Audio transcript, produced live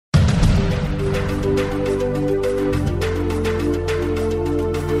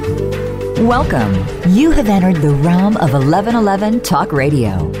Welcome. You have entered the realm of 1111 Talk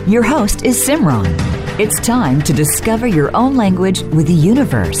Radio. Your host is Simran. It's time to discover your own language with the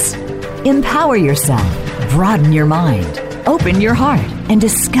universe. Empower yourself, broaden your mind, open your heart, and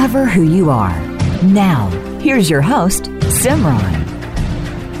discover who you are. Now, here's your host, Simran.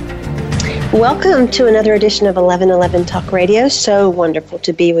 Welcome to another edition of 1111 Talk Radio. So wonderful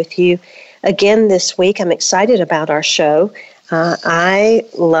to be with you again this week. I'm excited about our show. I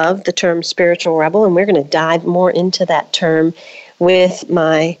love the term spiritual rebel, and we're going to dive more into that term with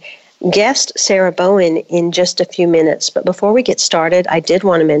my guest, Sarah Bowen, in just a few minutes. But before we get started, I did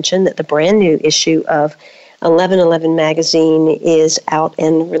want to mention that the brand new issue of 1111 magazine is out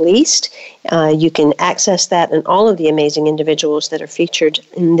and released. You can access that and all of the amazing individuals that are featured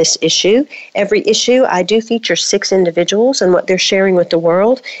in this issue. Every issue, I do feature 6 individuals and what they're sharing with the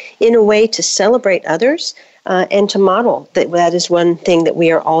world in a way to celebrate others and to model. That is one thing that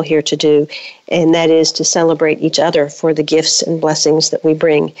we are all here to do, and that is to celebrate each other for the gifts and blessings that we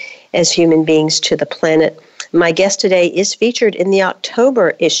bring as human beings to the planet. My guest today is featured in the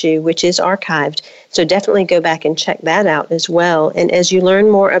October issue, which is archived, so definitely go back and check that out as well. And as you learn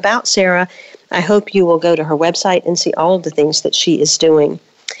more about Sarah, I hope you will go to her website and see all of the things that she is doing.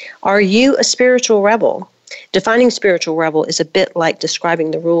 Are you a spiritual rebel? Defining spiritual rebel is a bit like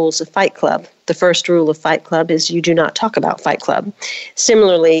describing the rules of Fight Club. The first rule of Fight Club is you do not talk about Fight Club.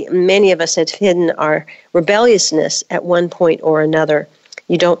 Similarly, many of us have hidden our rebelliousness at one point or another.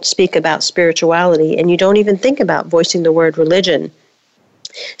 You don't speak about spirituality, and you don't even think about voicing the word religion.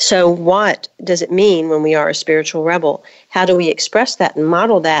 So what does it mean when we are a spiritual rebel? How do we express that and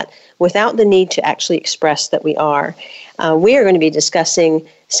model that without the need to actually express that we are? We are going to be discussing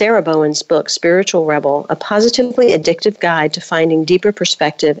Sarah Bowen's book, Spiritual Rebel, a positively addictive guide to finding deeper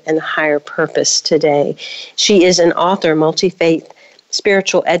perspective and higher purpose today. She is an author, multi-faith,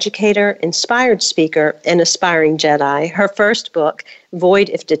 spiritual educator, inspired speaker, and aspiring Jedi. Her first book, Void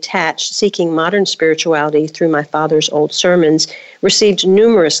If Detached, Seeking Modern Spirituality Through My Father's Old Sermons, received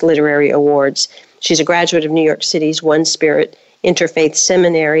numerous literary awards. She's a graduate of New York City's One Spirit Interfaith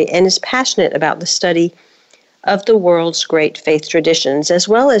Seminary and is passionate about the study of the world's great faith traditions, as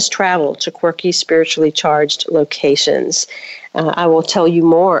well as travel to quirky, spiritually charged locations. I will tell you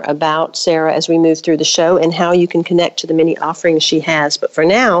more about Sarah as we move through the show and how you can connect to the many offerings she has. But for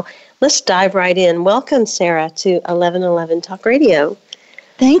now, let's dive right in. Welcome, Sarah, to 1111 Talk Radio.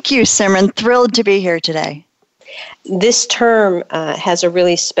 Thank you, Simran. Thrilled to be here today. This term has a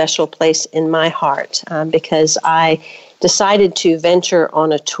really special place in my heart because I decided to venture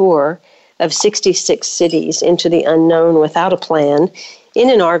on a tour of 66 cities into the unknown without a plan, in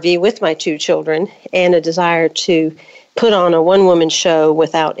an RV with my 2 children, and a desire to put on a one-woman show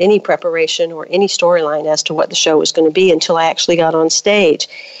without any preparation or any storyline as to what the show was going to be until I actually got on stage.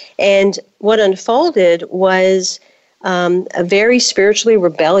 And what unfolded was a very spiritually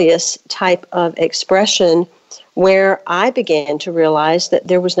rebellious type of expression where I began to realize that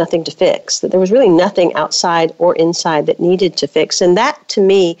there was nothing to fix, that there was really nothing outside or inside that needed to fix. And that, to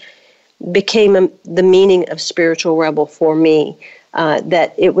me, became the meaning of spiritual rebel for me,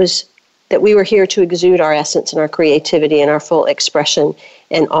 that we were here to exude our essence and our creativity and our full expression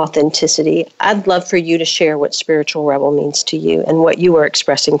and authenticity. I'd love for you to share what spiritual rebel means to you and what you were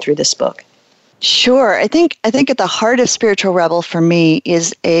expressing through this book. Sure. I think at the heart of spiritual rebel for me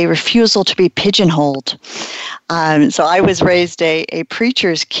is a refusal to be pigeonholed. So I was raised a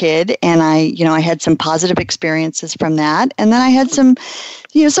preacher's kid, and I had some positive experiences from that, and then I had some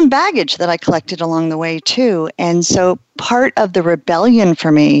baggage that I collected along the way too. And so part of the rebellion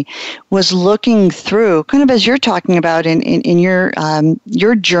for me was looking through, kind of as you're talking about in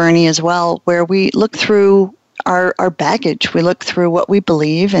your journey as well, where we look through our baggage. We look through what we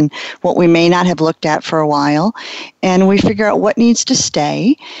believe and what we may not have looked at for a while, and we figure out what needs to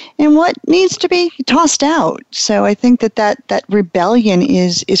stay and what needs to be tossed out. So I think that rebellion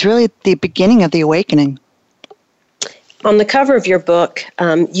is really the beginning of the awakening. On the cover of your book,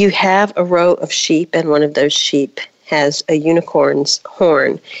 you have a row of sheep, and one of those sheep has a unicorn's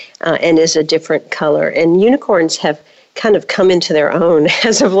horn and is a different color. And unicorns have kind of come into their own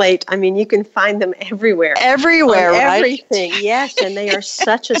as of late. I mean, you can find them everywhere. Everywhere, right? Everything, yes. And they are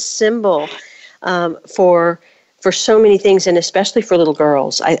such a symbol for so many things, and especially for little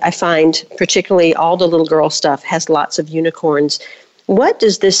girls. I find particularly all the little girl stuff has lots of unicorns. What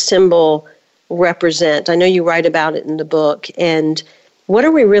does this symbol represent? I know you write about it in the book. And what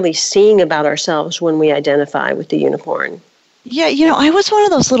are we really seeing about ourselves when we identify with the unicorn? Yeah, I was one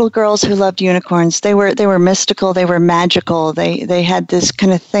of those little girls who loved unicorns. They were mystical, they were magical. They had this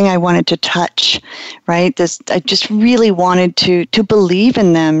kind of thing I wanted to touch, right? I just really wanted to believe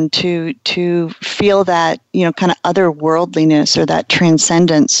in them, to feel that, kind of otherworldliness or that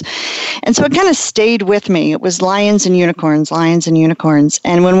transcendence. And so it kind of stayed with me. It was lions and unicorns, lions and unicorns.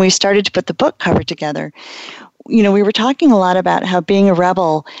 And when we started to put the book cover together, we were talking a lot about how being a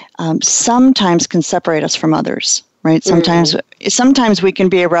rebel sometimes can separate us from others. Right? Sometimes we can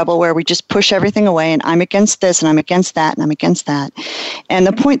be a rebel where we just push everything away and I'm against this and I'm against that and I'm against that. And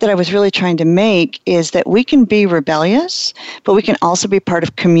the point that I was really trying to make is that we can be rebellious, but we can also be part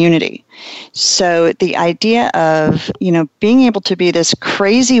of community. So the idea of, being able to be this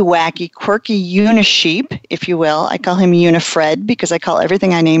crazy, wacky, quirky unisheep, if you will. I call him Unifred because I call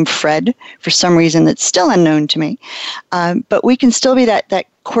everything I name Fred for some reason that's still unknown to me. But we can still be that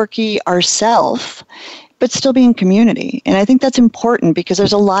quirky ourself, but still be in community. And I think that's important because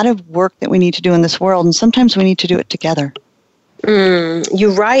there's a lot of work that we need to do in this world, and sometimes we need to do it together.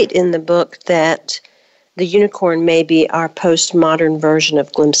 You write in the book that the unicorn may be our postmodern version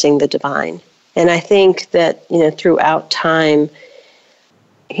of glimpsing the divine. And I think that, throughout time,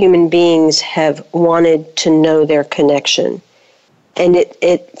 human beings have wanted to know their connection. And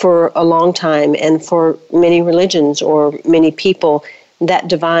it for a long time, and for many religions or many people, that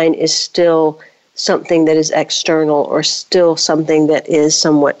divine is still something that is external or still something that is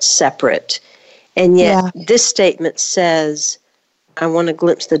somewhat separate. And yet this statement says, I want to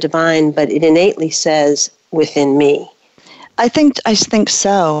glimpse the divine, but it innately says within me. I think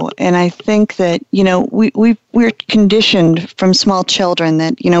so. And I think that, we're conditioned from small children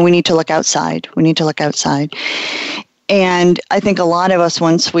that, we need to look outside. We need to look outside. And I think a lot of us,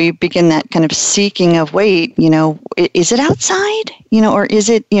 once we begin that kind of seeking of, wait, is it outside? Or is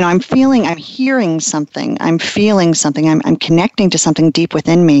it, I'm hearing something, I'm feeling something, I'm connecting to something deep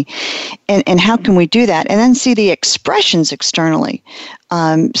within me. And how can we do that? And then see the expressions externally.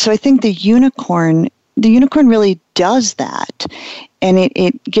 So I think the unicorn really does that. And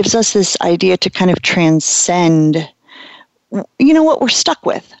it gives us this idea to kind of transcend what we're stuck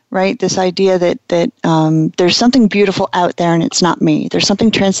with, right? This idea that there's something beautiful out there and it's not me. There's something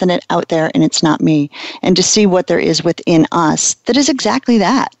transcendent out there and it's not me. And to see what there is within us that is exactly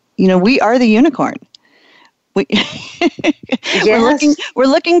that. We are the unicorn. Yes. We're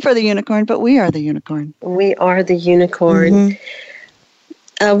looking for the unicorn, but we are the unicorn. We are the unicorn.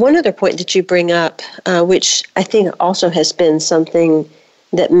 Mm-hmm. One other point that you bring up, which I think also has been something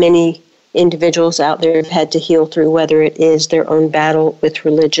that many individuals out there have had to heal through, whether it is their own battle with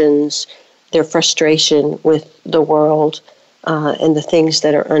religions, their frustration with the world and the things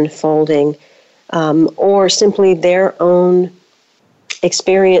that are unfolding, or simply their own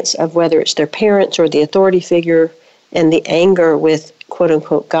experience of whether it's their parents or the authority figure and the anger with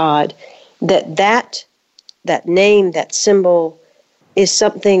quote-unquote God, that name, that symbol is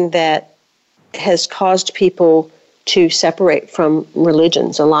something that has caused people to separate from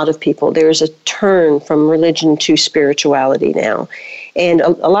religions. A lot of people, there's a turn from religion to spirituality now. And a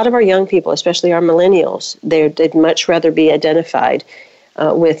lot of our young people, especially our millennials, they'd much rather be identified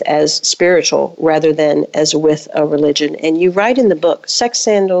with as spiritual rather than as with a religion. And you write in the book, sex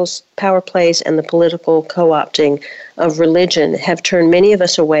scandals, power plays, and the political co-opting of religion have turned many of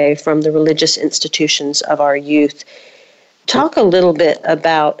us away from the religious institutions of our youth. Talk a little bit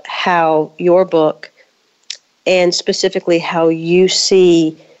about how your book, and specifically how you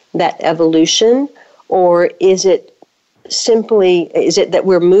see that evolution, or is it that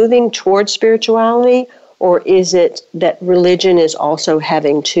we're moving towards spirituality, or is it that religion is also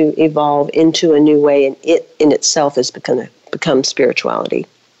having to evolve into a new way and it in itself is become spirituality?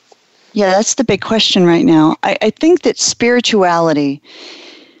 Yeah, that's the big question right now. I think that spirituality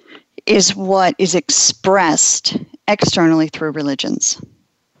is what is expressed externally through religions,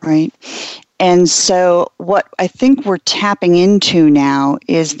 right? And so what I think we're tapping into now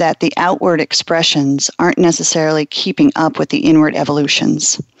is that the outward expressions aren't necessarily keeping up with the inward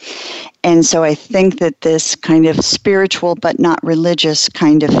evolutions. And so I think that this kind of spiritual but not religious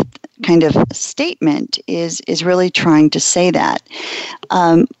kind of statement is really trying to say that.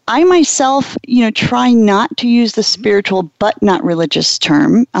 I myself, try not to use the spiritual but not religious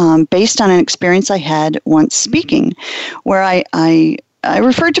term based on an experience I had once speaking, where I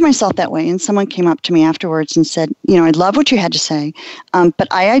referred to myself that way, and someone came up to me afterwards and said, I love what you had to say, but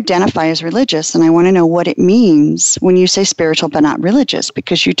I identify as religious, and I want to know what it means when you say spiritual but not religious,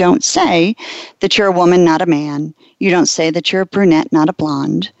 because you don't say that you're a woman, not a man. You don't say that you're a brunette, not a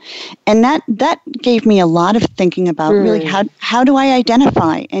blonde. And that gave me a lot of thinking about really how do I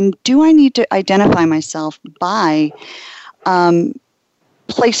identify, and do I need to identify myself by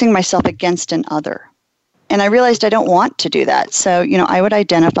placing myself against an other. And I realized I don't want to do that. So, I would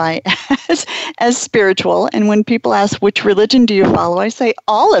identify as spiritual. And when people ask, which religion do you follow? I say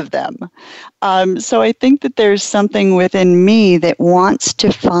all of them. So I think that there's something within me that wants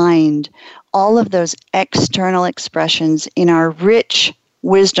to find all of those external expressions in our rich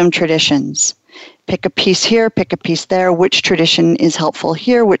wisdom traditions. Pick a piece here, pick a piece there, which tradition is helpful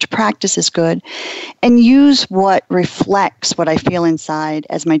here, which practice is good, and use what reflects what I feel inside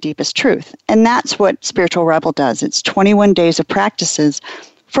as my deepest truth. And that's what Spiritual Rebel does. It's 21 days of practices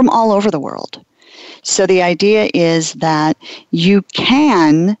from all over the world. So the idea is that you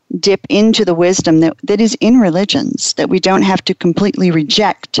can dip into the wisdom that is in religions, that we don't have to completely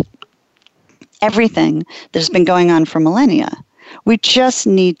reject everything that's been going on for millennia. We just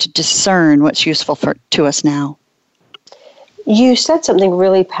need to discern what's useful to us now. You said something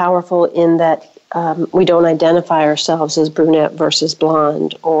really powerful in that we don't identify ourselves as brunette versus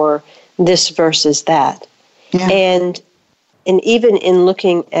blonde or this versus that. Yeah. And even in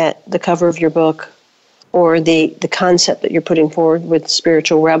looking at the cover of your book or the concept that you're putting forward with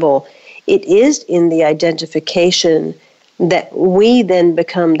Spiritual Rebel, it is in the identification that we then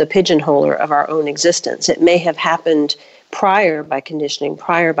become the pigeonholer of our own existence. It may have happened prior by conditioning,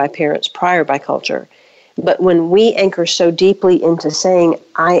 prior by parents, prior by culture. But when we anchor so deeply into saying,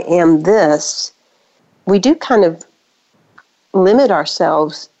 I am this, we do kind of limit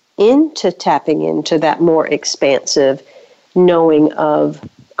ourselves into tapping into that more expansive knowing of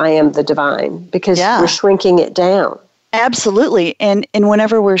I am the divine, because we're shrinking it down. Absolutely. And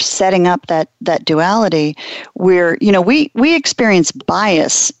whenever we're setting up that duality, we experience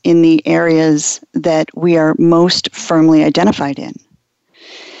bias in the areas that we are most firmly identified in.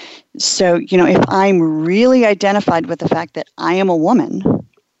 So, if I'm really identified with the fact that I am a woman,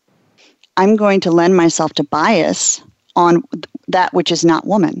 I'm going to lend myself to bias on that which is not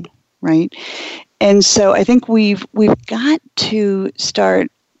woman, right? And so I think we've got to start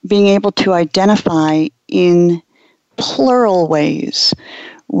being able to identify in plural ways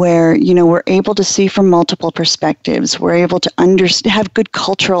where, we're able to see from multiple perspectives. We're able to have good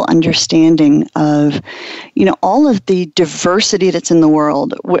cultural understanding of, all of the diversity that's in the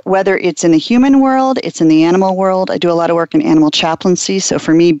world, whether it's in the human world, it's in the animal world. I do a lot of work in animal chaplaincy. So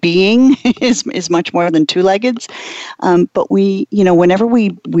for me, being is much more than two-leggeds. But whenever we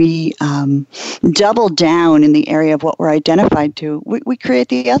double down in the area of what we're identified to, we create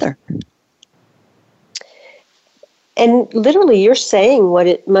the other. And literally, you're saying what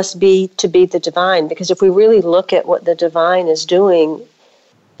it must be to be the divine, because if we really look at what the divine is doing,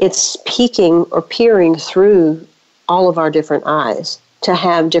 it's peeking or peering through all of our different eyes to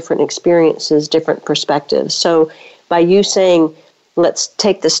have different experiences, different perspectives. So by you saying, let's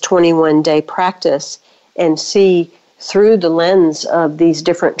take this 21-day practice and see through the lens of these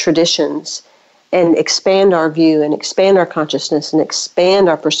different traditions and expand our view and expand our consciousness and expand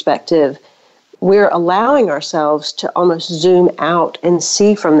our perspective, we're allowing ourselves to almost zoom out and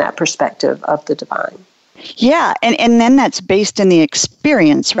see from that perspective of the divine. Yeah, and then that's based in the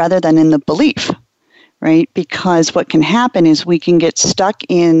experience rather than in the belief, right? Because what can happen is we can get stuck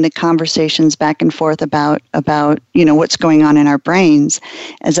in the conversations back and forth about what's going on in our brains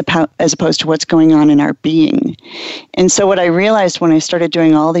as opposed to what's going on in our being. And so what I realized when I started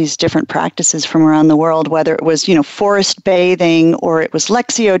doing all these different practices from around the world, whether it was, forest bathing, or it was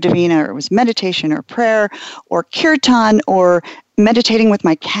Lectio Divina, or it was meditation or prayer or kirtan or meditating with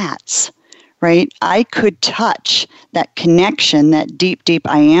my cats, right? I could touch that connection, that deep, deep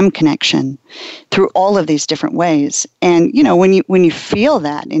I am connection through all of these different ways. And, when you feel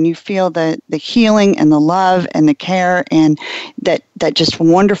that and you feel the healing and the love and the care and that just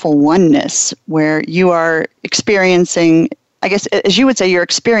wonderful oneness where you are experiencing, I guess, as you would say, your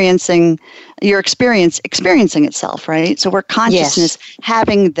experience experiencing itself, right? So we're consciousness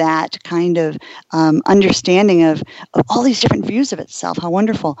having that kind of understanding of all these different views of itself. How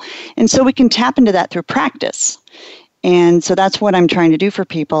wonderful. And so we can tap into that through practice. And so that's what I'm trying to do for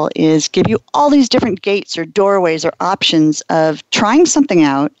people is give you all these different gates or doorways or options of trying something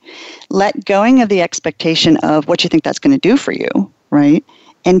out, let going of the expectation of what you think that's going to do for you, right?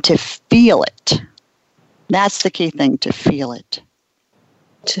 And to feel it. That's the key thing, to feel it.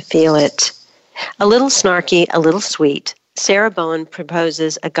 To feel it. A little snarky, a little sweet, Sarah Bowen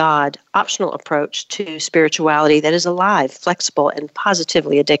proposes a God, optional approach to spirituality that is alive, flexible, and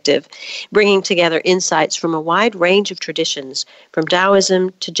positively addictive, bringing together insights from a wide range of traditions, from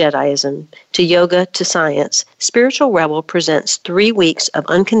Taoism to Jediism, to yoga to science. Spiritual Rebel presents 3 weeks of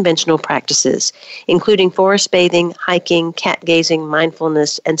unconventional practices, including forest bathing, hiking, cat gazing,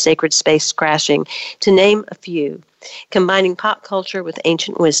 mindfulness, and sacred space crashing, to name a few. Combining pop culture with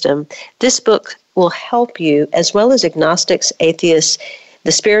ancient wisdom, this book will help you, as well as agnostics, atheists,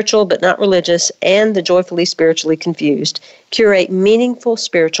 the spiritual but not religious, and the joyfully spiritually confused, curate meaningful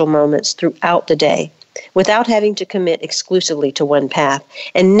spiritual moments throughout the day without having to commit exclusively to one path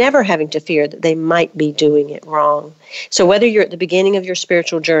and never having to fear that they might be doing it wrong. So whether you're at the beginning of your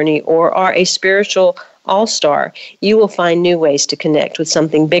spiritual journey or are a spiritual all-star, you will find new ways to connect with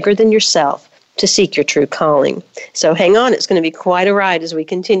something bigger than yourself to seek your true calling. So hang on, it's going to be quite a ride as we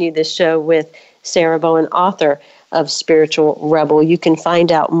continue this show with Sarah Bowen, author of Spiritual Rebel. You can find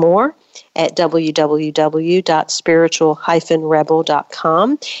out more at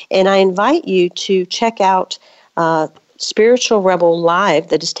www.spiritual-rebel.com. And I invite you to check out Spiritual Rebel Live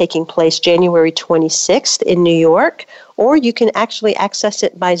that is taking place January 26th in New York, or you can actually access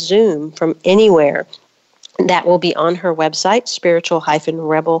it by Zoom from anywhere. That will be on her website,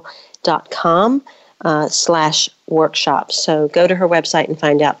 spiritual-rebel.com /workshops. So go to her website and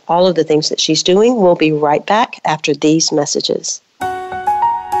find out all of the things that she's doing. We'll be right back after these messages.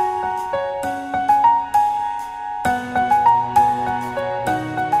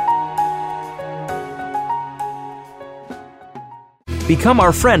 Become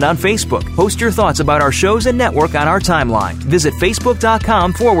our friend on Facebook. Post your thoughts about our shows and network on our timeline. Visit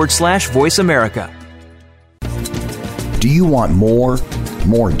facebook.com/Voice America. Do you want more?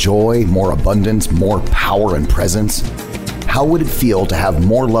 More joy, more abundance, more power and presence? How would it feel to have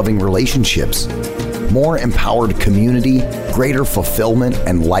more loving relationships, more empowered community, greater fulfillment,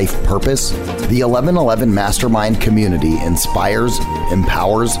 and life purpose? The 1111 Mastermind community inspires,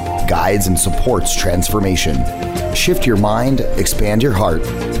 empowers, guides, and supports transformation. Shift your mind, expand your heart,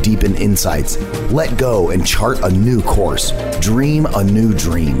 deepen insights, let go and chart a new course, dream a new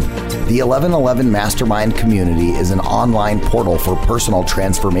dream. The 1111 Mastermind community is an online portal for personal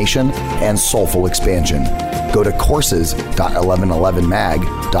transformation and soulful expansion. Go to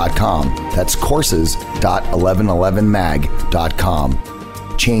courses.1111mag.com. That's courses.1111mag.com.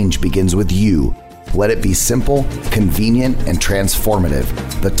 Change begins with you. Let it be simple, convenient, and transformative.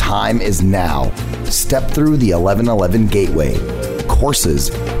 The time is now. Step through the 1111 gateway.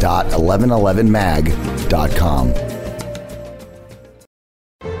 Courses.1111mag.com.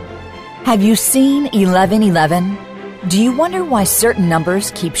 Have you seen 1111? Do you wonder why certain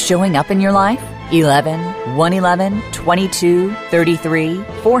numbers keep showing up in your life? 11, 111, 22, 33,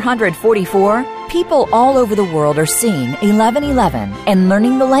 444. People all over the world are seeing 1111 and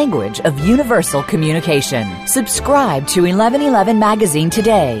learning the language of universal communication. Subscribe to 1111 Magazine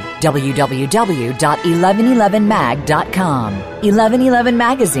today. www.1111mag.com. 1111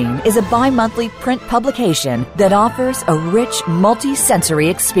 Magazine is a bi-monthly print publication that offers a rich, multi-sensory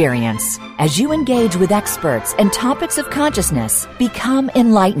experience. As you engage with experts and topics of consciousness, become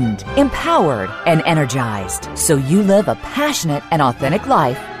enlightened, empowered, and energized, so you live a passionate and authentic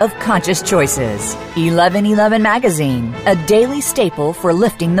life of conscious choices. 1111 Magazine, a daily staple for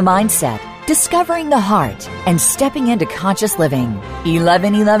lifting the mindset, discovering the heart, and stepping into conscious living.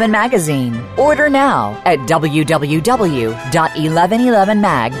 1111 Magazine. Order now at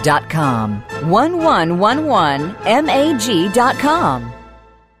www.1111mag.com. 1111mag.com.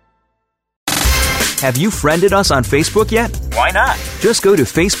 Have you friended us on Facebook yet? Why not? Just go to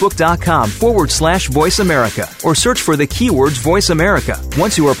facebook.com/Voice America or search for the keywords Voice America.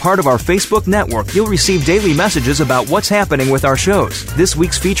 Once you are part of our Facebook network, you'll receive daily messages about what's happening with our shows, this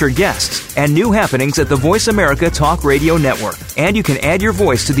week's featured guests, and new happenings at the Voice America Talk Radio Network. And you can add your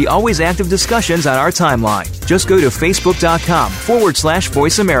voice to the always active discussions on our timeline. Just go to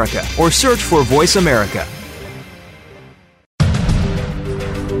facebook.com/Voice America or search for Voice America.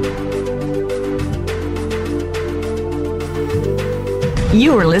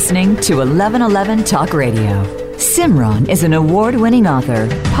 You are listening to 1111 Talk Radio. Simran is an award-winning author,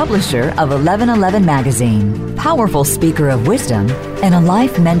 publisher of 1111 Magazine, powerful speaker of wisdom, and a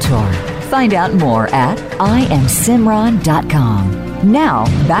life mentor. Find out more at IamSimran.com. Now,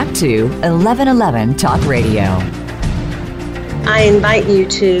 back to 1111 Talk Radio. I invite you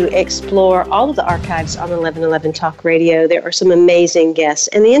to explore all of the archives on 1111 Talk Radio. There are some amazing guests,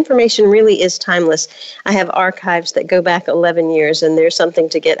 and the information really is timeless. I have archives that go back 11 years, and there's something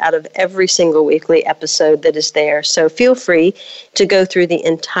to get out of every single weekly episode that is there. So feel free to go through the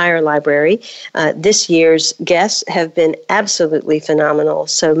entire library. This year's guests have been absolutely phenomenal,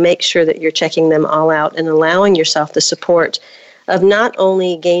 so make sure that you're checking them all out and allowing yourself the support of not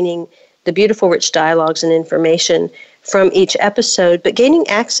only gaining the beautiful, rich dialogues and information from each episode, but gaining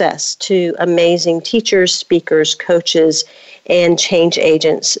access to amazing teachers, speakers, coaches, and change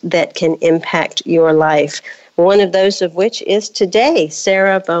agents that can impact your life. one of those of which is today.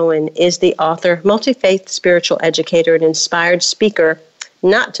 Sarah Bowen is the author, multi-faith spiritual educator, and inspired speaker,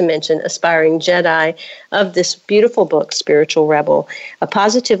 not to mention aspiring Jedi, of this beautiful book, Spiritual Rebel, a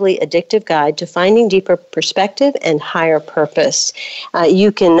positively addictive guide to finding deeper perspective and higher purpose.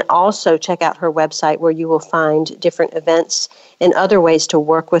 You can also check out her website where you will find different events and other ways to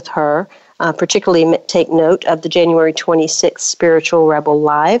work with her. Particularly take note of the January 26th Spiritual Rebel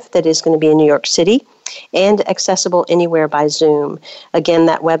Live that is going to be in New York City and accessible anywhere by Zoom. Again,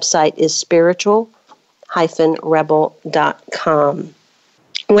 that website is spiritual-rebel.com.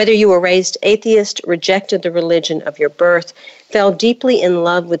 Whether you were raised atheist, rejected the religion of your birth, fell deeply in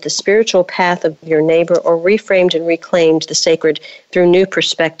love with the spiritual path of your neighbor, or reframed and reclaimed the sacred through new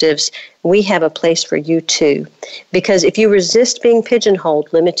perspectives, we have a place for you too. Because if you resist being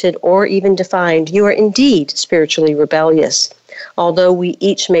pigeonholed, limited, or even defined, you are indeed spiritually rebellious. Although we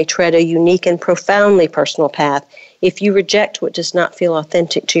each may tread a unique and profoundly personal path, if you reject what does not feel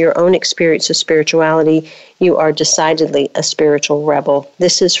authentic to your own experience of spirituality, you are decidedly a spiritual rebel.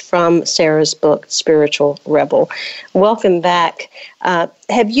 This is from Sarah's book, Spiritual Rebel. Welcome back.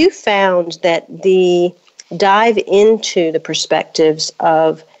 Have you found that the dive into the perspectives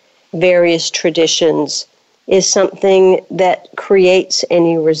of various traditions is something that creates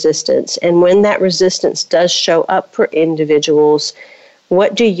any resistance? And when that resistance does show up for individuals,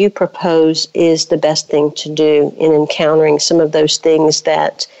 what do you propose is the best thing to do in encountering some of those things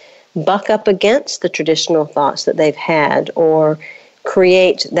that buck up against the traditional thoughts that they've had or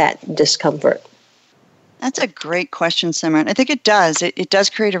create that discomfort? That's a great question, Simran. I think it does. It does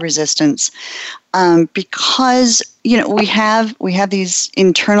create a resistance because we have these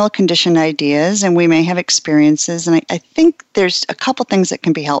internal conditioned ideas, and we may have experiences. And I think there's a couple things that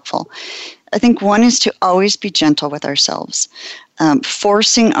can be helpful. I think one is to always be gentle with ourselves.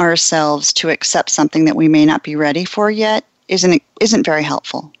 Forcing ourselves to accept something that we may not be ready for yet isn't very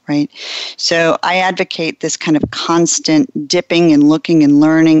helpful, right? So I advocate this kind of constant dipping and looking and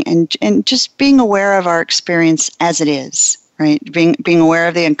learning and just being aware of our experience as it is, right? Being aware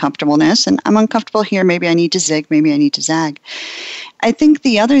of the uncomfortableness, and I'm uncomfortable here, maybe I need to zig, maybe I need to zag. I think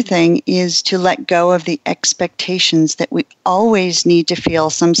the other thing is to let go of the expectations that we always need to feel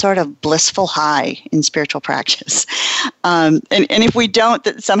some sort of blissful high in spiritual practice. And if we don't,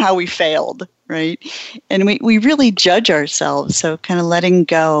 that somehow we failed, right? And we really judge ourselves, so kind of letting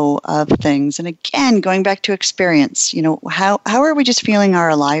go of things. And again, going back to experience, how are we just feeling our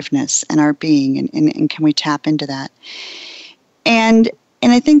aliveness and our being, and can we tap into that? And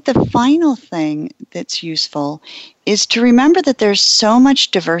I think the final thing that's useful is to remember that there's so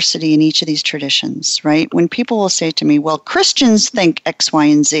much diversity in each of these traditions, right? When people will say to me, well, Christians think X, Y,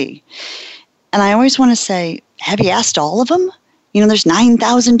 and Z. And I always want to say, have you asked all of them? There's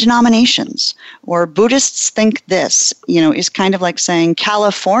 9,000 denominations. Or Buddhists think this, is kind of like saying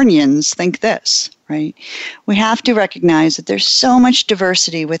Californians think this, right? We have to recognize that there's so much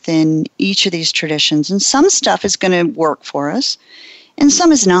diversity within each of these traditions. And some stuff is going to work for us, and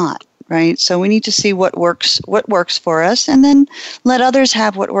some is not, right? So we need to see what works for us, and then let others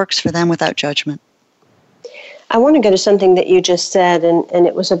have what works for them without judgment. I want to go to something that you just said, and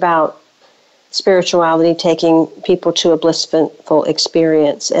it was about spirituality taking people to a blissful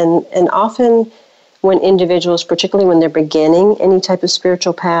experience. And often when individuals, particularly when they're beginning any type of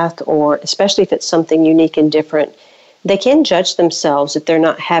spiritual path, or especially if it's something unique and different, they can judge themselves if they're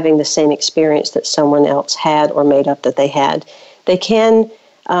not having the same experience that someone else had or made up that they had. They can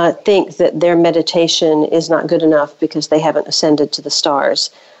think that their meditation is not good enough because they haven't ascended to the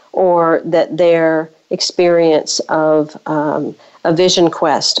stars, or that their experience of a vision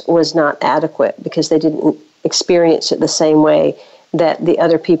quest was not adequate because they didn't experience it the same way that the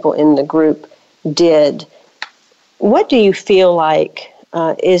other people in the group did. What do you feel like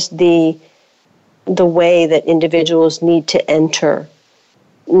is the way that individuals need to enter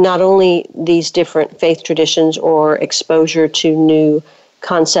not only these different faith traditions or exposure to new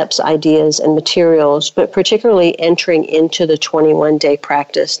concepts, ideas, and materials, but particularly entering into the 21-day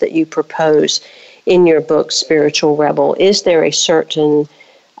practice that you propose in your book, Spiritual Rebel? Is there a certain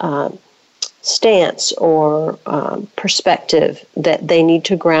stance or perspective that they need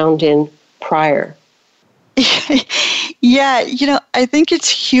to ground in prior? Yeah, I think it's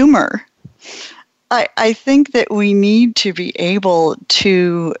humor. I think that we need to be able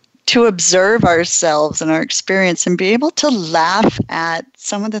to observe ourselves and our experience and be able to laugh at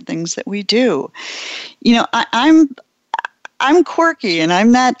some of the things that we do. I'm quirky, and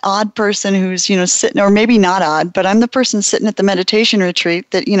I'm that odd person who's, sitting, or maybe not odd, but I'm the person sitting at the meditation retreat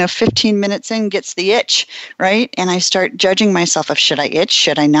that, 15 minutes in gets the itch, right? And I start judging myself of, should I itch?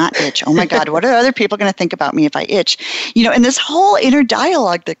 Should I not itch? Oh my God, what are other people going to think about me if I itch? And this whole inner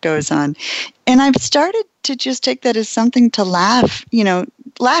dialogue that goes on. And I've started to just take that as something to laugh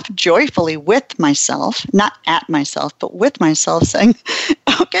joyfully with myself, not at myself, but with myself, saying,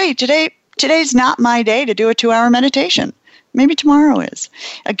 okay, today's not my day to do a 2-hour meditation. Maybe tomorrow is.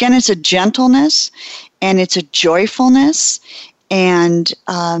 Again, it's a gentleness and it's a joyfulness. And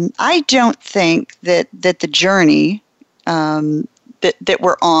I don't think that the journey that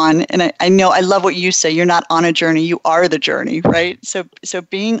we're on, and I know, I love what you say, you're not on a journey, you are the journey, right? So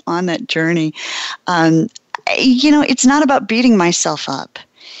being on that journey, it's not about beating myself up.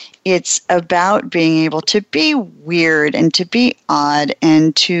 It's about being able to be weird and to be odd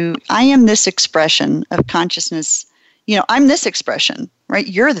and I am this expression of consciousness. I'm this expression, right?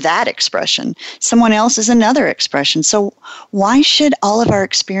 You're that expression. Someone else is another expression. So why should all of our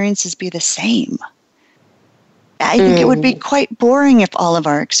experiences be the same? I think it would be quite boring if all of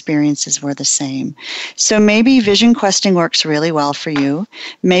our experiences were the same. So maybe vision questing works really well for you.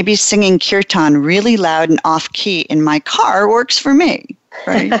 Maybe singing kirtan really loud and off key in my car works for me.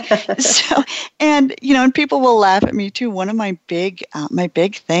 Right. And people will laugh at me too. One of my big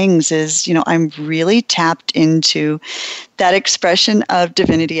things is, I'm really tapped into that expression of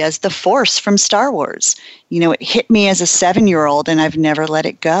divinity as the Force from Star Wars. It hit me as a 7-year-old and I've never let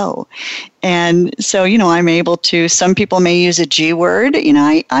it go. And so, I'm able to, some people may use a G word,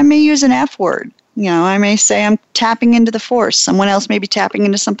 I may use an F word. I may say I'm tapping into the Force. Someone else may be tapping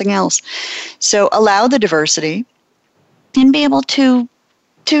into something else. So allow the diversity and be able to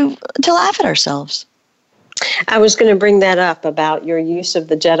laugh at ourselves. I was going to bring that up about your use of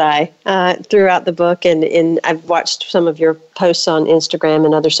the Jedi throughout the book, and I've watched some of your posts on Instagram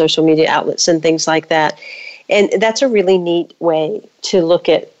and other social media outlets and things like that. And that's a really neat way to look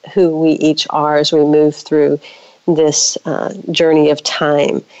at who we each are as we move through this journey of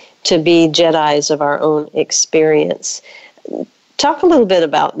time, to be Jedis of our own experience. Talk a little bit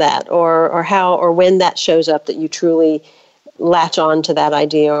about that, or how or when that shows up that you truly latch on to that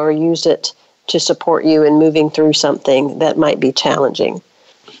idea or use it to support you in moving through something that might be challenging.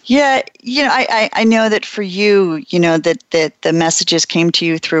 Yeah, I know that for you, that the messages came to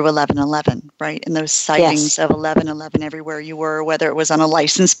you through 1111, right? And those sightings of 1111 everywhere you were, whether it was on a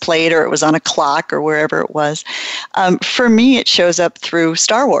license plate or it was on a clock or wherever it was. For me, it shows up through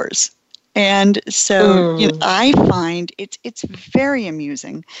Star Wars. And so I find it's very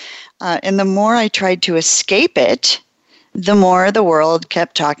amusing. And the more I tried to escape it, the more the world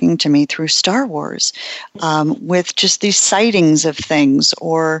kept talking to me through Star Wars, with just these sightings of things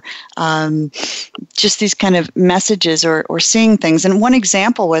or just these kind of messages or seeing things. And one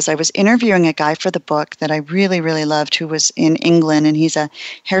example was I was interviewing a guy for the book that I really, really loved who was in England, and he's a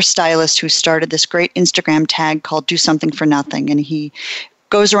hairstylist who started this great Instagram tag called Do Something for Nothing, and he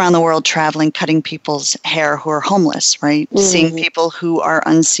goes around the world traveling, cutting people's hair who are homeless, right? Seeing people who are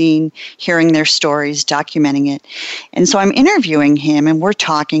unseen, hearing their stories, documenting it. And so I'm interviewing him and we're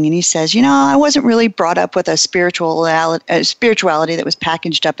talking and he says, I wasn't really brought up with a spirituality that was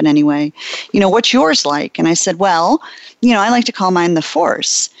packaged up in any way. What's yours like? And I said, well, I like to call mine the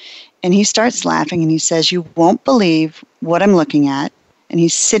Force. And he starts laughing and he says, you won't believe what I'm looking at. And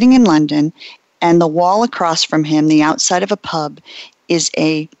he's sitting in London and the wall across from him, the outside of a pub, is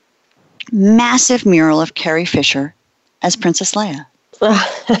a massive mural of Carrie Fisher as Princess Leia.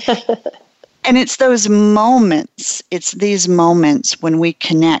 And it's these moments when we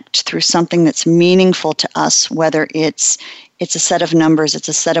connect through something that's meaningful to us, whether it's a set of numbers, it's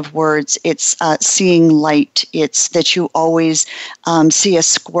a set of words, it's seeing light, it's that you always see a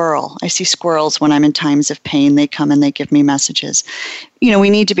squirrel. I see squirrels when I'm in times of pain. They come and they give me messages. We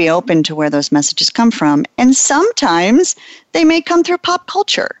need to be open to where those messages come from. And sometimes they may come through pop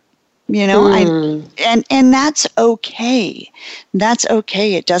culture. And that's okay. That's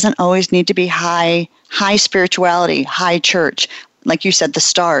okay. It doesn't always need to be high spirituality, high church. Like you said, the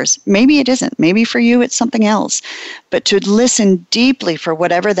stars. Maybe it isn't. Maybe for you it's something else. But to listen deeply for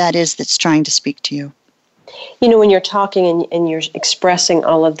whatever that is that's trying to speak to you. When you're talking and you're expressing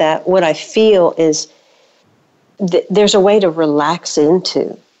all of that, what I feel is there's a way to relax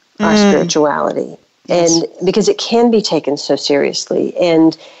into our spirituality. Yes. And because it can be taken so seriously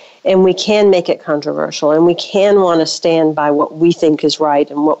and we can make it controversial and we can want to stand by what we think is right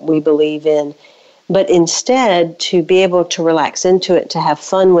and what we believe in. But instead, to be able to relax into it, to have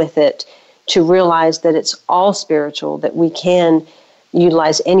fun with it, to realize that it's all spiritual, that we can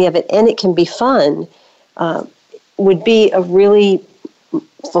utilize any of it, and it can be fun. would be a really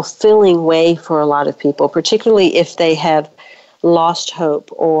fulfilling way for a lot of people, particularly if they have lost hope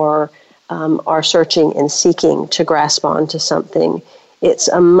or are searching and seeking to grasp onto something. It's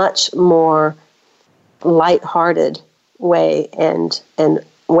a much more lighthearted way and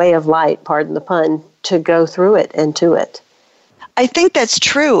way of light, pardon the pun, to go through it and to it. I think that's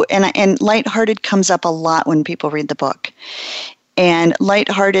true, and lighthearted comes up a lot when people read the book. And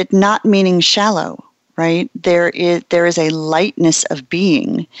lighthearted not meaning shallow, right? There is a lightness of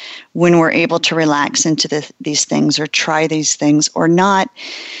being when we're able to relax into these things or try these things or not.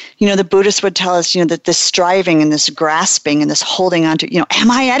 The Buddhists would tell us, that this striving and this grasping and this holding on to, am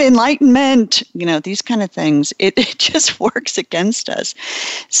I at enlightenment? These kind of things, it just works against us.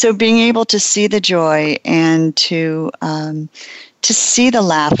 So being able to see the joy and to see the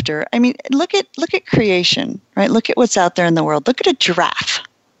laughter. I mean, look at creation, right? Look at what's out there in the world. Look at a giraffe,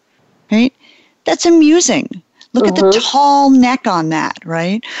 right? That's amusing. Look at the tall neck on that,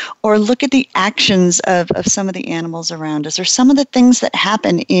 right? Or look at the actions of some of the animals around us, or some of the things that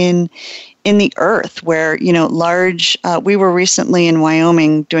happen in the earth where, large, we were recently in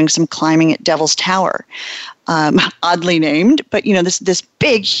Wyoming doing some climbing at Devil's Tower, oddly named, but, this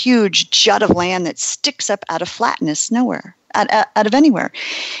big, huge jut of land that sticks up out of flatness nowhere. Out of anywhere.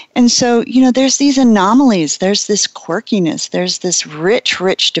 And so, there's these anomalies, there's this quirkiness, there's this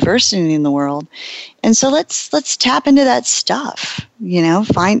rich diversity in the world. And so let's tap into that stuff,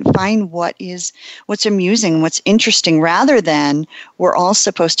 find what's amusing, what's interesting, rather than we're all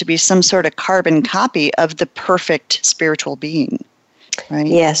supposed to be some sort of carbon copy of the perfect spiritual being. Right?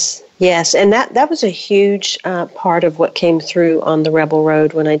 Yes. And that was a huge part of what came through on the Rebel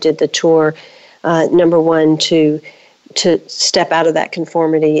Road when I did the tour. Number one, to step out of that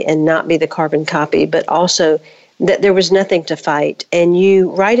conformity and not be the carbon copy, but also that there was nothing to fight. And you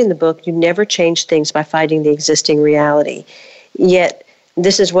write in the book, you never change things by fighting the existing reality. Yet,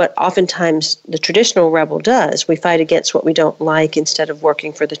 this is what oftentimes the traditional rebel does. We fight against what we don't like instead of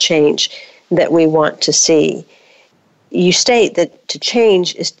working for the change that we want to see. You state that to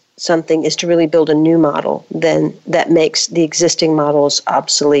change something is to really build a new model then that makes the existing models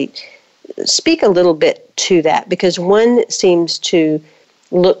obsolete. Speak a little bit to that, because one seems to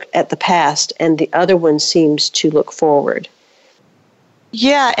look at the past and the other one seems to look forward.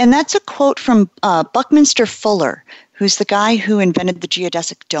 Yeah, and that's a quote from Buckminster Fuller, who's the guy who invented the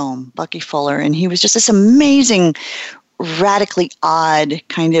geodesic dome, Bucky Fuller, and he was just this amazing, radically odd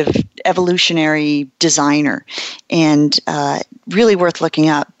kind of evolutionary designer, and really worth looking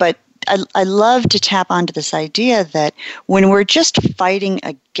up. But I love to tap onto this idea that when we're just fighting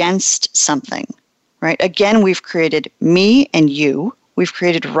against something, right? Again, we've created me and you. We've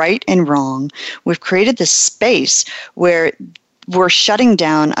created right and wrong. We've created this space where we're shutting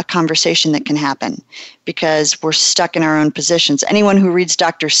down a conversation that can happen because we're stuck in our own positions. Anyone who reads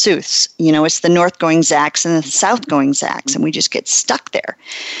Dr. Seuss, it's the north going Zacks and the south going Zacks, and we just get stuck there.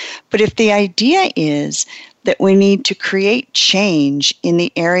 But if the idea is that we need to create change in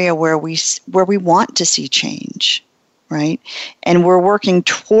the area where we want to see change, right? And we're working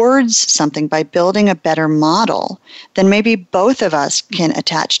towards something by building a better model, then maybe both of us can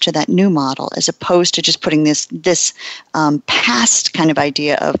attach to that new model, as opposed to just putting this past kind of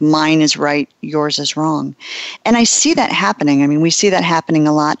idea of mine is right, yours is wrong. And I see that happening. I mean, we see that happening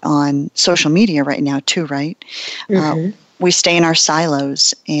a lot on social media right now too, right? Mm-hmm. We stay in our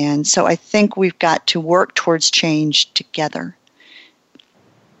silos. And so I think we've got to work towards change together.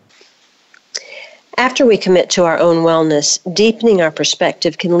 After we commit to our own wellness, deepening our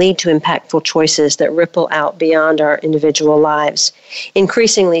perspective can lead to impactful choices that ripple out beyond our individual lives.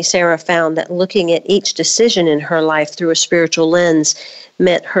 Increasingly, Sarah found that looking at each decision in her life through a spiritual lens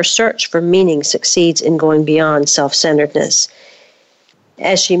meant her search for meaning succeeds in going beyond self-centeredness.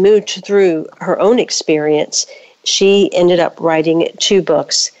 As she moved through her own experience, she ended up writing 2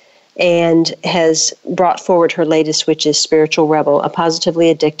 books and has brought forward her latest, which is Spiritual Rebel, a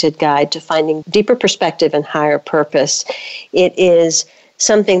positively addicted guide to finding deeper perspective and higher purpose. It is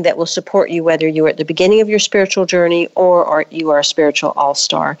something that will support you whether you're at the beginning of your spiritual journey or you are a spiritual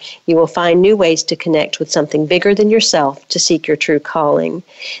all-star. You will find new ways to connect with something bigger than yourself to seek your true calling.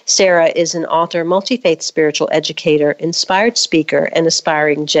 Sarah is an author, multi-faith spiritual educator, inspired speaker, and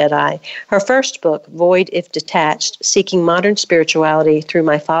aspiring Jedi. Her first book, Void If Detached, Seeking Modern Spirituality Through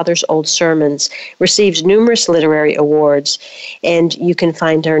My Father's Old Sermons, received numerous literary awards. And you can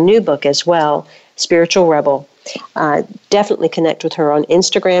find her new book as well, Spiritual Rebel. Definitely connect with her on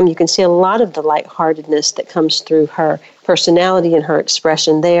Instagram. You can see a lot of the lightheartedness that comes through her personality and her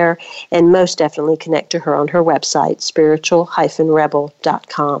expression there, and most definitely connect to her on her website,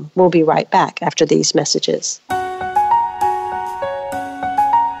 spiritual-rebel.com. We'll be right back after these messages.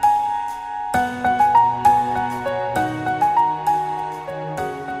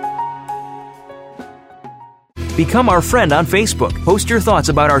 Become our friend on Facebook. Post your thoughts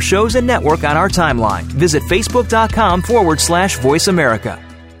about our shows and network on our timeline. Visit facebook.com/Voice America.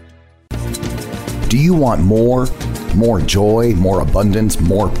 Do you want more? More joy, more abundance,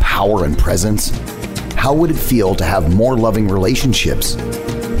 more power and presence? How would it feel to have more loving relationships,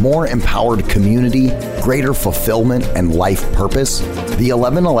 more empowered community, greater fulfillment, and life purpose? The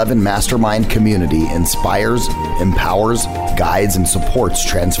 1111 Mastermind community inspires, empowers, guides, and supports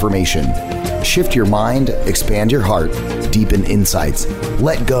transformation. Shift your mind, expand your heart, deepen insights,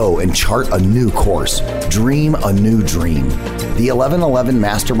 let go and chart a new course, dream a new dream. The 1111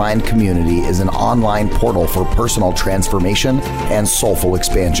 Mastermind community is an online portal for personal transformation and soulful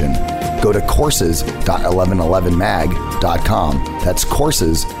expansion. Go to courses.1111mag.com. That's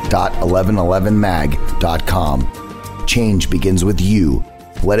courses.1111mag.com. Change begins with you.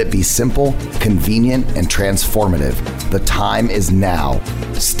 Let it be simple, convenient, and transformative. The time is now.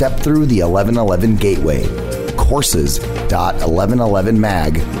 Step through the 1111 gateway.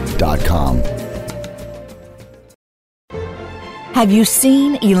 Courses.1111mag.com. Have you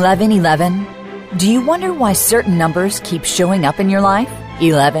seen 1111? Do you wonder why certain numbers keep showing up in your life?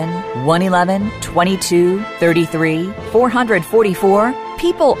 11, 111, 22, 33, 444.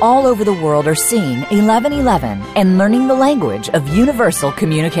 People all over the world are seeing 1111 and learning the language of universal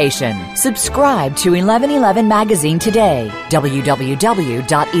communication. Subscribe to 1111 Magazine today.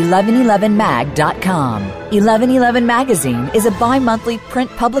 www.1111mag.com. 1111 Magazine is a bi-monthly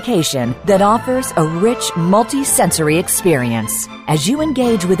print publication that offers a rich, multi-sensory experience. As you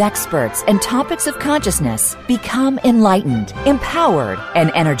engage with experts and topics of consciousness, become enlightened, empowered,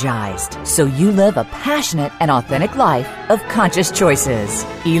 and energized, so you live a passionate and authentic life of conscious choices.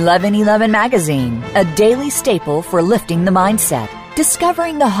 1111 Magazine, a daily staple for lifting the mindset,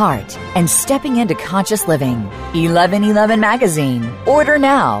 discovering the heart, and stepping into conscious living. 1111 Magazine. Order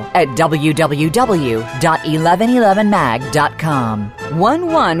now at www.1111mag.com.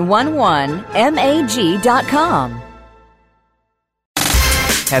 1111mag.com.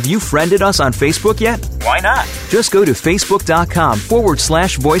 Have you friended us on Facebook yet? Why not? Just go to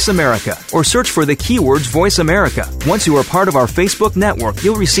facebook.com/Voice America or search for the keywords Voice America. Once you are part of our Facebook network,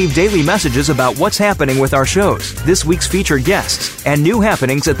 you'll receive daily messages about what's happening with our shows, this week's featured guests, and new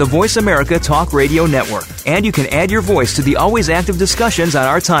happenings at the Voice America Talk Radio Network. And you can add your voice to the always active discussions on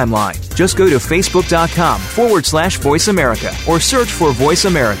our timeline. Just go to facebook.com/Voice America or search for Voice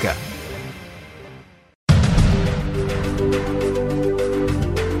America.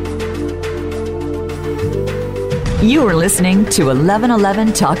 You are listening to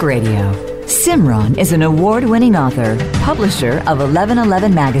 1111 Talk Radio. Simran is an award-winning author, publisher of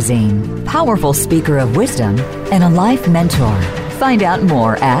 1111 Magazine, powerful speaker of wisdom, and a life mentor. Find out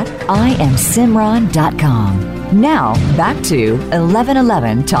more at IamSimran.com. Now, back to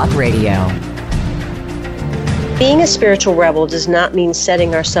 1111 Talk Radio. Being a spiritual rebel does not mean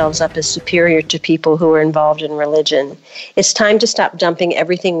setting ourselves up as superior to people who are involved in religion. It's time to stop dumping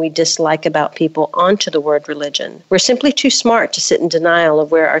everything we dislike about people onto the word religion. We're simply too smart to sit in denial of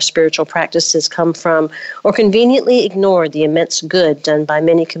where our spiritual practices come from or conveniently ignore the immense good done by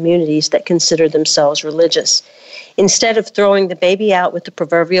many communities that consider themselves religious. Instead of throwing the baby out with the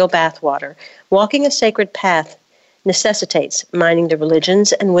proverbial bathwater, walking a sacred path necessitates mining the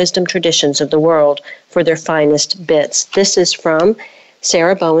religions and wisdom traditions of the world for their finest bits. This is from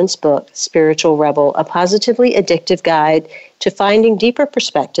Sarah Bowen's book, Spiritual Rebel, a positively addictive guide to finding deeper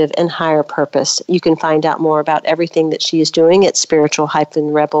perspective and higher purpose. You can find out more about everything that she is doing at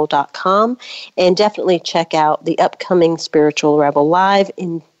spiritual-rebel.com, and definitely check out the upcoming Spiritual Rebel Live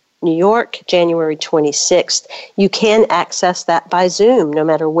in New York, January 26th. You can access that by Zoom, no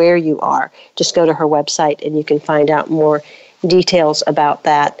matter where you are. Just go to her website and you can find out more details about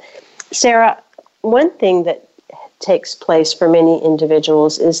that. Sarah, one thing that takes place for many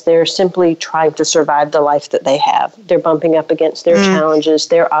individuals is they're simply trying to survive the life that they have. They're bumping up against their challenges,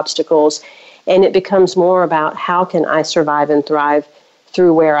 their obstacles, and it becomes more about how can I survive and thrive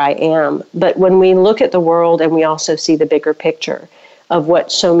through where I am. But when we look at the world and we also see the bigger picture of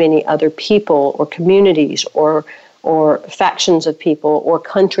what so many other people or communities or factions of people or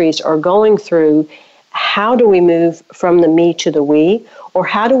countries are going through, how do we move from the me to the we? Or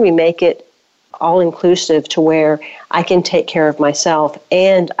how do we make it all-inclusive to where I can take care of myself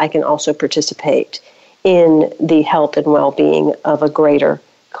and I can also participate in the health and well-being of a greater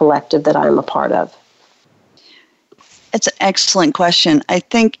collective that I'm a part of? It's an excellent question. I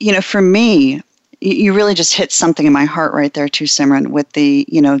think, for me, you really just hit something in my heart right there too, Simran, with the,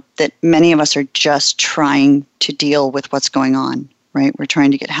 that many of us are just trying to deal with what's going on, right? We're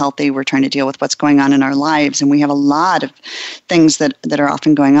trying to get healthy. We're trying to deal with what's going on in our lives. And we have a lot of things that are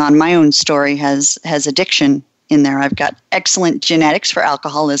often going on. My own story has addiction in there. I've got excellent genetics for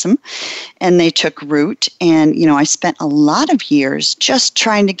alcoholism, and they took root. And, I spent a lot of years just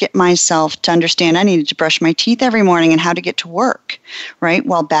trying to get myself to understand I needed to brush my teeth every morning and how to get to work, right,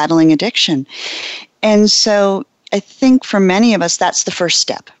 while battling addiction. And so I think for many of us, that's the first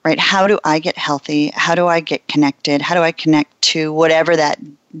step, right? How do I get healthy? How do I get connected? How do I connect to whatever that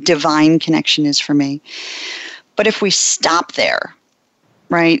divine connection is for me? But if we stop there,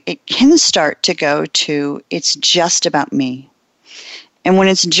 right, it can start to go to, it's just about me. And when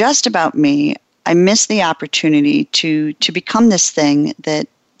it's just about me, I miss the opportunity to become this thing that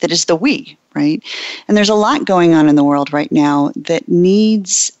is the we, right? And there's a lot going on in the world right now that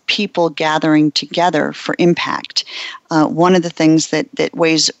needs people gathering together for impact. One of the things that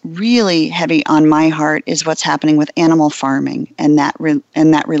weighs really heavy on my heart is what's happening with animal farming and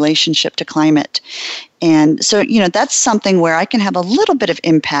that relationship to climate. And so, that's something where I can have a little bit of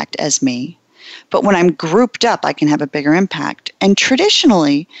impact as me, but when I'm grouped up, I can have a bigger impact. And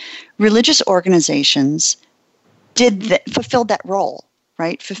traditionally, religious organizations fulfilled that role.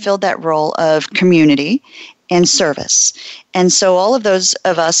 Right, fulfilled that role of community and service. And so all of those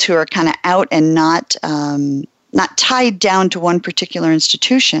of us who are kind of out and not tied down to one particular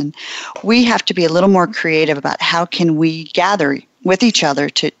institution, we have to be a little more creative about how can we gather with each other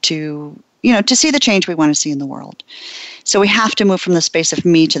to see the change we want to see in the world. So we have to move from the space of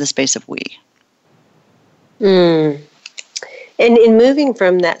me to the space of we. And in moving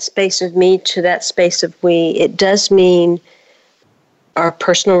from that space of me to that space of we, it does mean our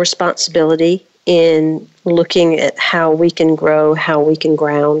personal responsibility in looking at how we can grow, how we can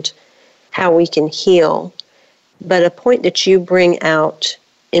ground, how we can heal. But a point that you bring out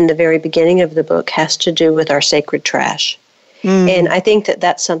in the very beginning of the book has to do with our sacred trash. And I think that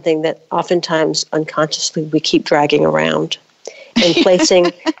that's something that oftentimes unconsciously we keep dragging around and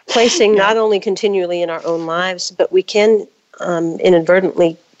placing not only continually in our own lives, but we can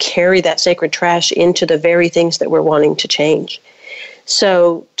inadvertently carry that sacred trash into the very things that we're wanting to change.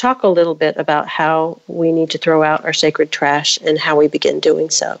 So talk a little bit about how we need to throw out our sacred trash and how we begin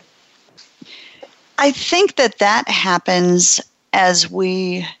doing so. I think that happens as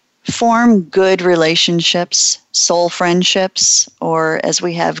we form good relationships, soul friendships, or as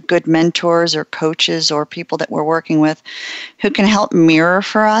we have good mentors or coaches or people that we're working with who can help mirror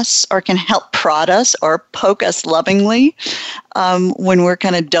for us or can help prod us or poke us lovingly when we're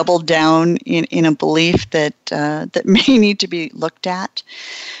kind of doubled down in a belief that may need to be looked at.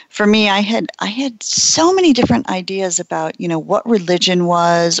 For me, I had so many different ideas about, what religion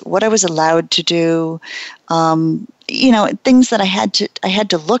was, what I was allowed to do, things that I had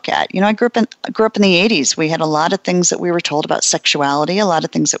to look at. I grew up in the 80s. We had a lot of things that we were told about sexuality, a lot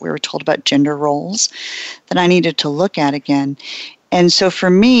of things that we were told about gender roles that I needed to look at again. And so for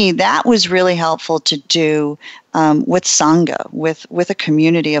me, that was really helpful to do with Sangha, with a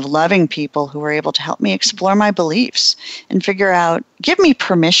community of loving people who were able to help me explore my beliefs and figure out, give me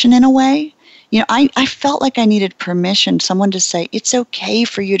permission in a way. I felt like I needed permission, someone to say, it's okay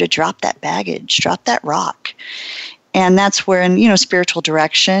for you to drop that baggage, drop that rock. And that's where, spiritual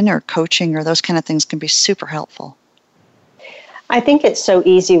direction or coaching or those kind of things can be super helpful. I think it's so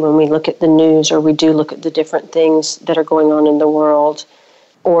easy when we look at the news or we do look at the different things that are going on in the world,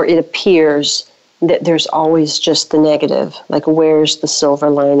 or it appears that there's always just the negative, like where's the silver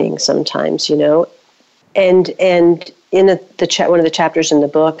lining sometimes, And in one of the chapters in the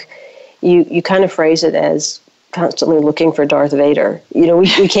book, you kind of phrase it as constantly looking for Darth Vader.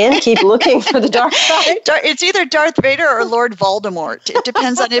 We can't keep looking for the dark side. It's either Darth Vader or Lord Voldemort. It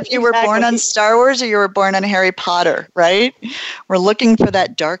depends on if you were born on Star Wars or you were born on Harry Potter, right? We're looking for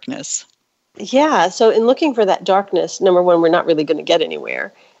that darkness. Yeah, so in looking for that darkness, number one, we're not really going to get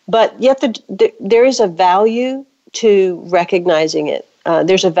anywhere. But yet there is a value to recognizing it.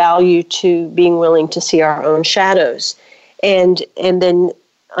 There's a value to being willing to see our own shadows and then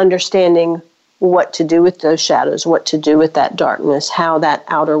understanding what to do with those shadows, what to do with that darkness, how that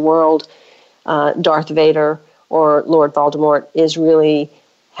outer world, Darth Vader or Lord Voldemort, is really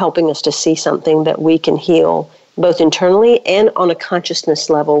helping us to see something that we can heal both internally and on a consciousness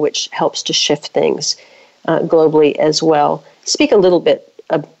level, which helps to shift things globally as well. Speak a little bit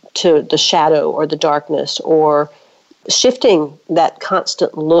to the shadow or the darkness or shifting that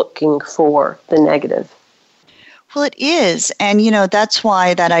constant looking for the negative. Well, it is. And, that's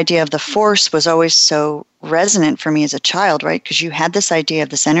why that idea of the force was always so resonant for me as a child, right? Because you had this idea of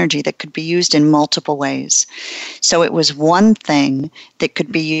this energy that could be used in multiple ways. So it was one thing that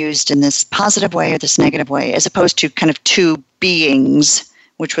could be used in this positive way or this negative way, as opposed to kind of two beings,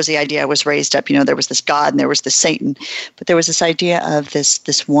 which was the idea I was raised up. There was this God and there was this Satan. But there was this idea of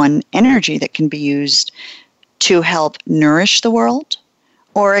this one energy that can be used to help nourish the world,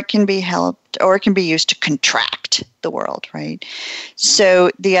 or it can be used to contract the world, right?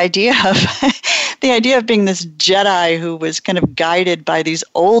 So the idea of being this Jedi who was kind of guided by these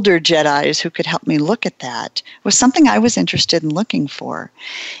older Jedis who could help me look at that was something I was interested in looking for.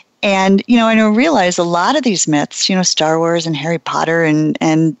 And, I realize a lot of these myths, Star Wars and Harry Potter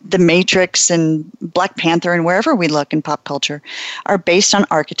and The Matrix and Black Panther and wherever we look in pop culture are based on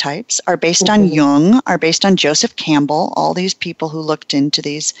archetypes, are based on Jung, are based on Joseph Campbell, all these people who looked into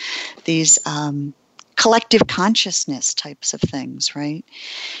these collective consciousness types of things, right?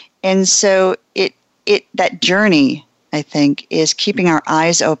 And so that journey, I think, is keeping our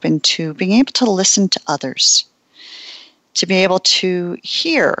eyes open to being able to listen to others, to be able to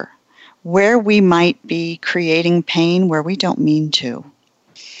hear where we might be creating pain where we don't mean to.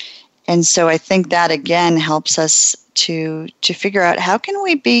 And so I think that, again, helps us to figure out how can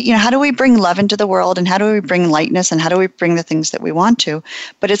we be, how do we bring love into the world, and how do we bring lightness, and how do we bring the things that we want to?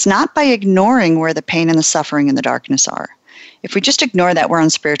 But it's not by ignoring where the pain and the suffering and the darkness are. If we just ignore that, we're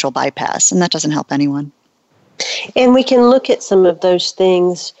on spiritual bypass, and that doesn't help anyone. And we can look at some of those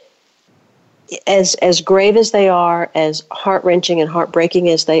things as grave as they are, as heart-wrenching and heartbreaking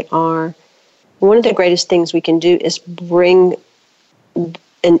as they are. One of the greatest things we can do is bring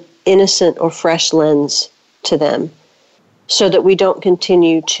an innocent or fresh lens to them so that we don't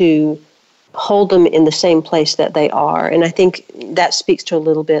continue to hold them in the same place that they are. And I think that speaks to a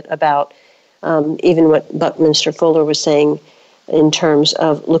little bit about even what Buckminster Fuller was saying in terms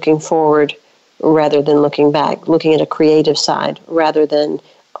of looking forward rather than looking back, looking at a creative side rather than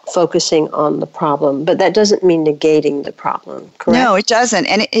focusing on the problem. But that doesn't mean negating the problem, correct? No, it doesn't.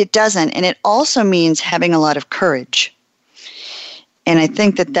 And it doesn't. And it also means having a lot of courage. And I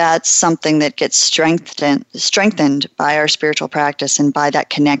think that that's something that gets strengthened by our spiritual practice and by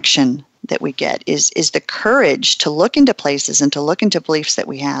that connection that we get is the courage to look into places and to look into beliefs that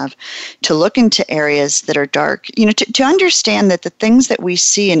we have, to look into areas that are dark, to understand that the things that we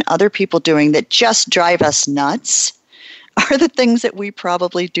see in other people doing that just drive us nuts are the things that we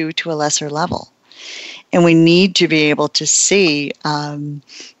probably do to a lesser level. And we need to be able to see,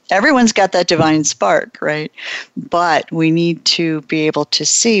 everyone's got that divine spark, right? But we need to be able to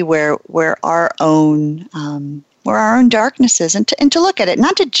see where our own darkness is, and to look at it,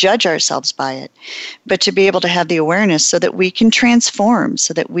 not to judge ourselves by it, but to be able to have the awareness so that we can transform,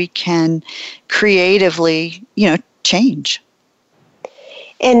 so that we can creatively, change.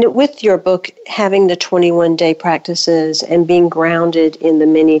 And with your book, having the 21-day practices and being grounded in the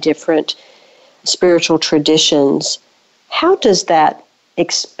many different spiritual traditions, how does that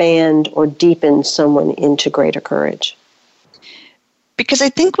expand or deepen someone into greater courage? Because I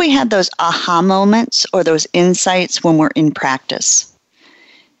think we had those aha moments or those insights when we're in practice.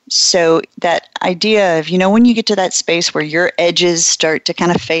 So that idea of, when you get to that space where your edges start to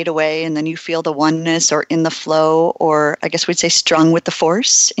kind of fade away and then you feel the oneness or in the flow, or I guess we'd say strung with the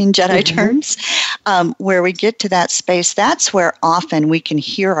force in Jedi terms, where we get to that space, that's where often we can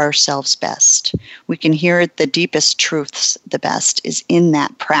hear ourselves best. We can hear the deepest truths the best is in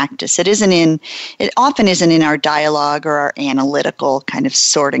that practice. It often isn't in our dialogue or our analytical kind of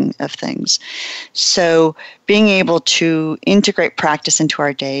sorting of things. So being able to integrate practice into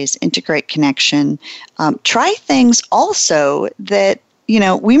our days, integrate connection, try things also that,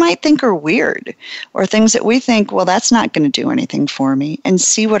 we might think are weird, or things that we think, well, that's not going to do anything for me, and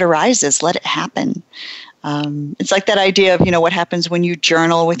see what arises, let it happen. It's like that idea of, what happens when you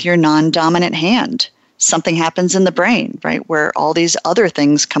journal with your non-dominant hand. Something happens in the brain, right, where all these other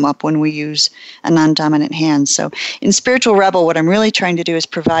things come up when we use a non-dominant hand. So in Spiritual Rebel, what I'm really trying to do is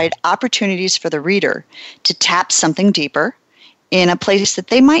provide opportunities for the reader to tap something deeper in a place that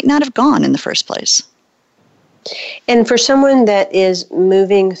they might not have gone in the first place. And for someone that is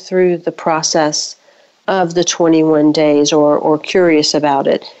moving through the process of the 21 days or curious about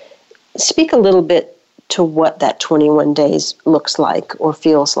it, speak a little bit to what that 21 days looks like or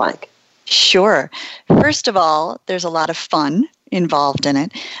feels like. Sure. First of all, there's a lot of fun involved in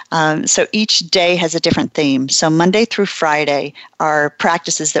it. So each day has a different theme. So Monday through Friday are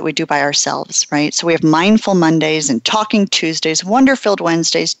practices that we do by ourselves, right? So we have Mindful Mondays and Talking Tuesdays, Wonder-Filled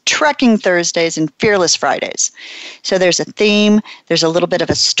Wednesdays, Trekking Thursdays, and Fearless Fridays. So there's a theme, there's a little bit of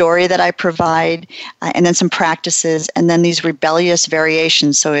a story that I provide, and then some practices, and then these rebellious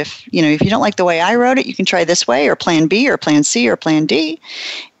variations. So if you don't like the way I wrote it, you can try this way, or Plan B, or Plan C, or Plan D.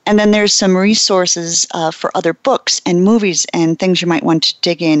 And then there's some resources for other books and movies and things you might want to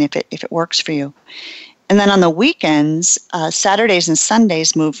dig in if it works for you. And then on the weekends, Saturdays and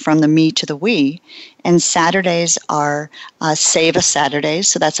Sundays move from the me to the we. And Saturdays are Seva Saturdays,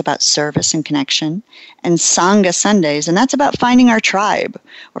 so that's about service and connection. And Sangha Sundays, and that's about finding our tribe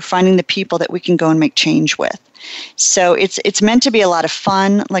or finding the people that we can go and make change with. So it's meant to be a lot of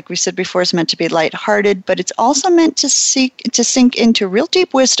fun. Like we said before, it's meant to be lighthearted, but it's also meant to sink into real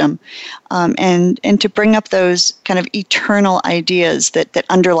deep wisdom, and to bring up those kind of eternal ideas that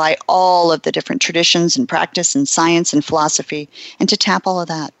underlie all of the different traditions and practice and science and philosophy, and to tap all of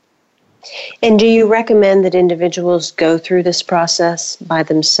that. And do you recommend that individuals go through this process by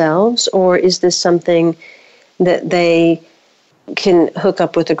themselves, or is this something that they can hook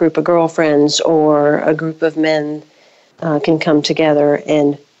up with a group of girlfriends or a group of men can come together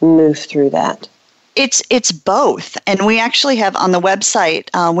and move through that? It's both. And we actually have on the website,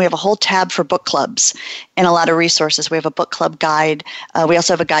 we have a whole tab for book clubs and a lot of resources. We have a book club guide. We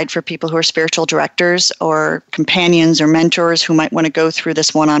also have a guide for people who are spiritual directors or companions or mentors who might want to go through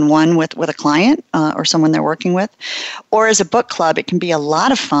this one-on-one with a client or someone they're working with. Or as a book club, it can be a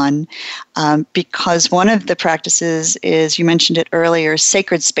lot of fun because one of the practices is, you mentioned it earlier,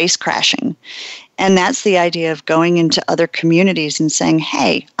 sacred space crashing. And that's the idea of going into other communities and saying,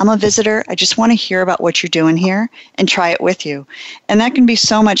 hey, I'm a visitor. I just want to hear about what you're doing here and try it with you. And that can be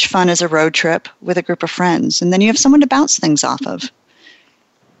so much fun as a road trip with a group of friends. And then you have someone to bounce things off of.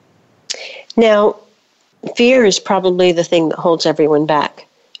 Now, fear is probably the thing that holds everyone back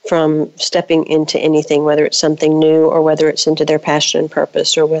from stepping into anything, whether it's something new or whether it's into their passion and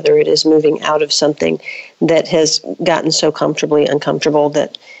purpose, or whether it is moving out of something that has gotten so comfortably uncomfortable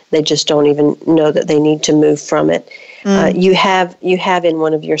that they just don't even know that they need to move from it. You have in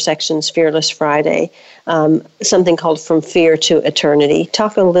one of your sections, Fearless Friday, something called From Fear to Eternity.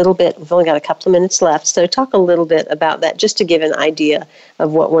 Talk a little bit, we've only got a couple of minutes left, so talk a little bit about that just to give an idea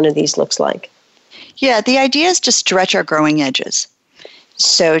of what one of these looks like. Yeah, the idea is to stretch our growing edges.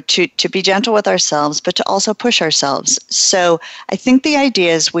 So to be gentle with ourselves, but to also push ourselves. So I think the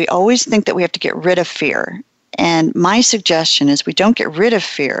idea is we always think that we have to get rid of fear. And my suggestion is we don't get rid of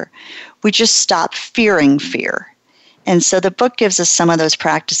fear. We just stop fearing fear. And so the book gives us some of those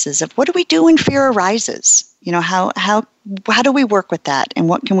practices of what do we do when fear arises? You know, how do we work with that, and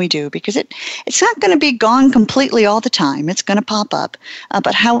what can we do? Because it's not going to be gone completely all the time. It's going to pop up.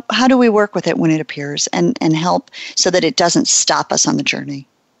 But how do we work with it when it appears and help so that it doesn't stop us on the journey?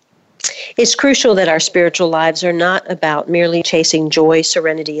 It's crucial that our spiritual lives are not about merely chasing joy,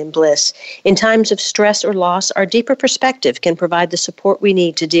 serenity, and bliss. In times of stress or loss, our deeper perspective can provide the support we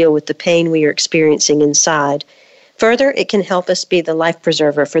need to deal with the pain we are experiencing inside. Further, it can help us be the life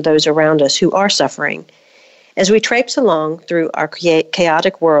preserver for those around us who are suffering. As we traipse along through our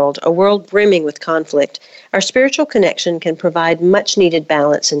chaotic world, a world brimming with conflict, our spiritual connection can provide much-needed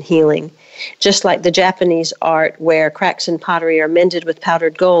balance and healing. Just like the Japanese art where cracks in pottery are mended with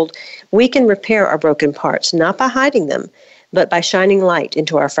powdered gold, we can repair our broken parts, not by hiding them, but by shining light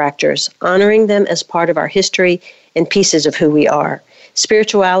into our fractures, honoring them as part of our history and pieces of who we are.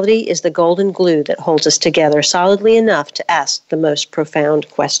 Spirituality is the golden glue that holds us together solidly enough to ask the most profound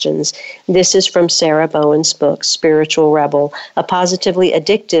questions. This is from Sarah Bowen's book, Spiritual Rebel, a positively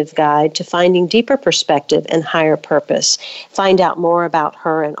addictive guide to finding deeper perspective and higher purpose. Find out more about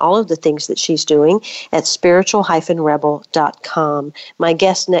her and all of the things that she's doing at spiritual-rebel.com. My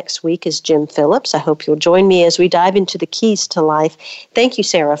guest next week is Jim Phillips. I hope you'll join me as we dive into the keys to life. Thank you,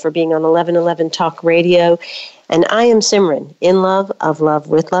 Sarah, for being on 1111 Talk Radio. And I am Simran, in love, of love,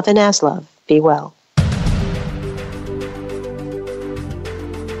 with love, and as love. Be well.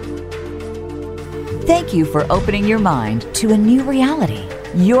 Thank you for opening your mind to a new reality,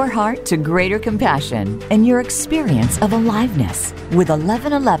 your heart to greater compassion, and your experience of aliveness with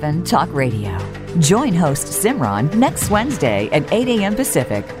 1111 Talk Radio. Join host Simran next Wednesday at 8 a.m.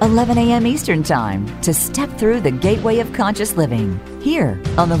 Pacific, 11 a.m. Eastern Time to step through the gateway of conscious living here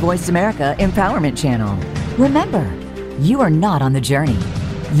on the Voice America Empowerment Channel. Remember, you are not on the journey.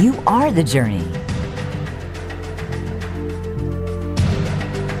 You are the journey.